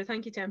pleasure.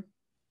 Thank you, Tim.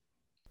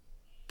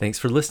 Thanks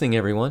for listening,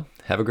 everyone.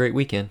 Have a great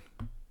weekend.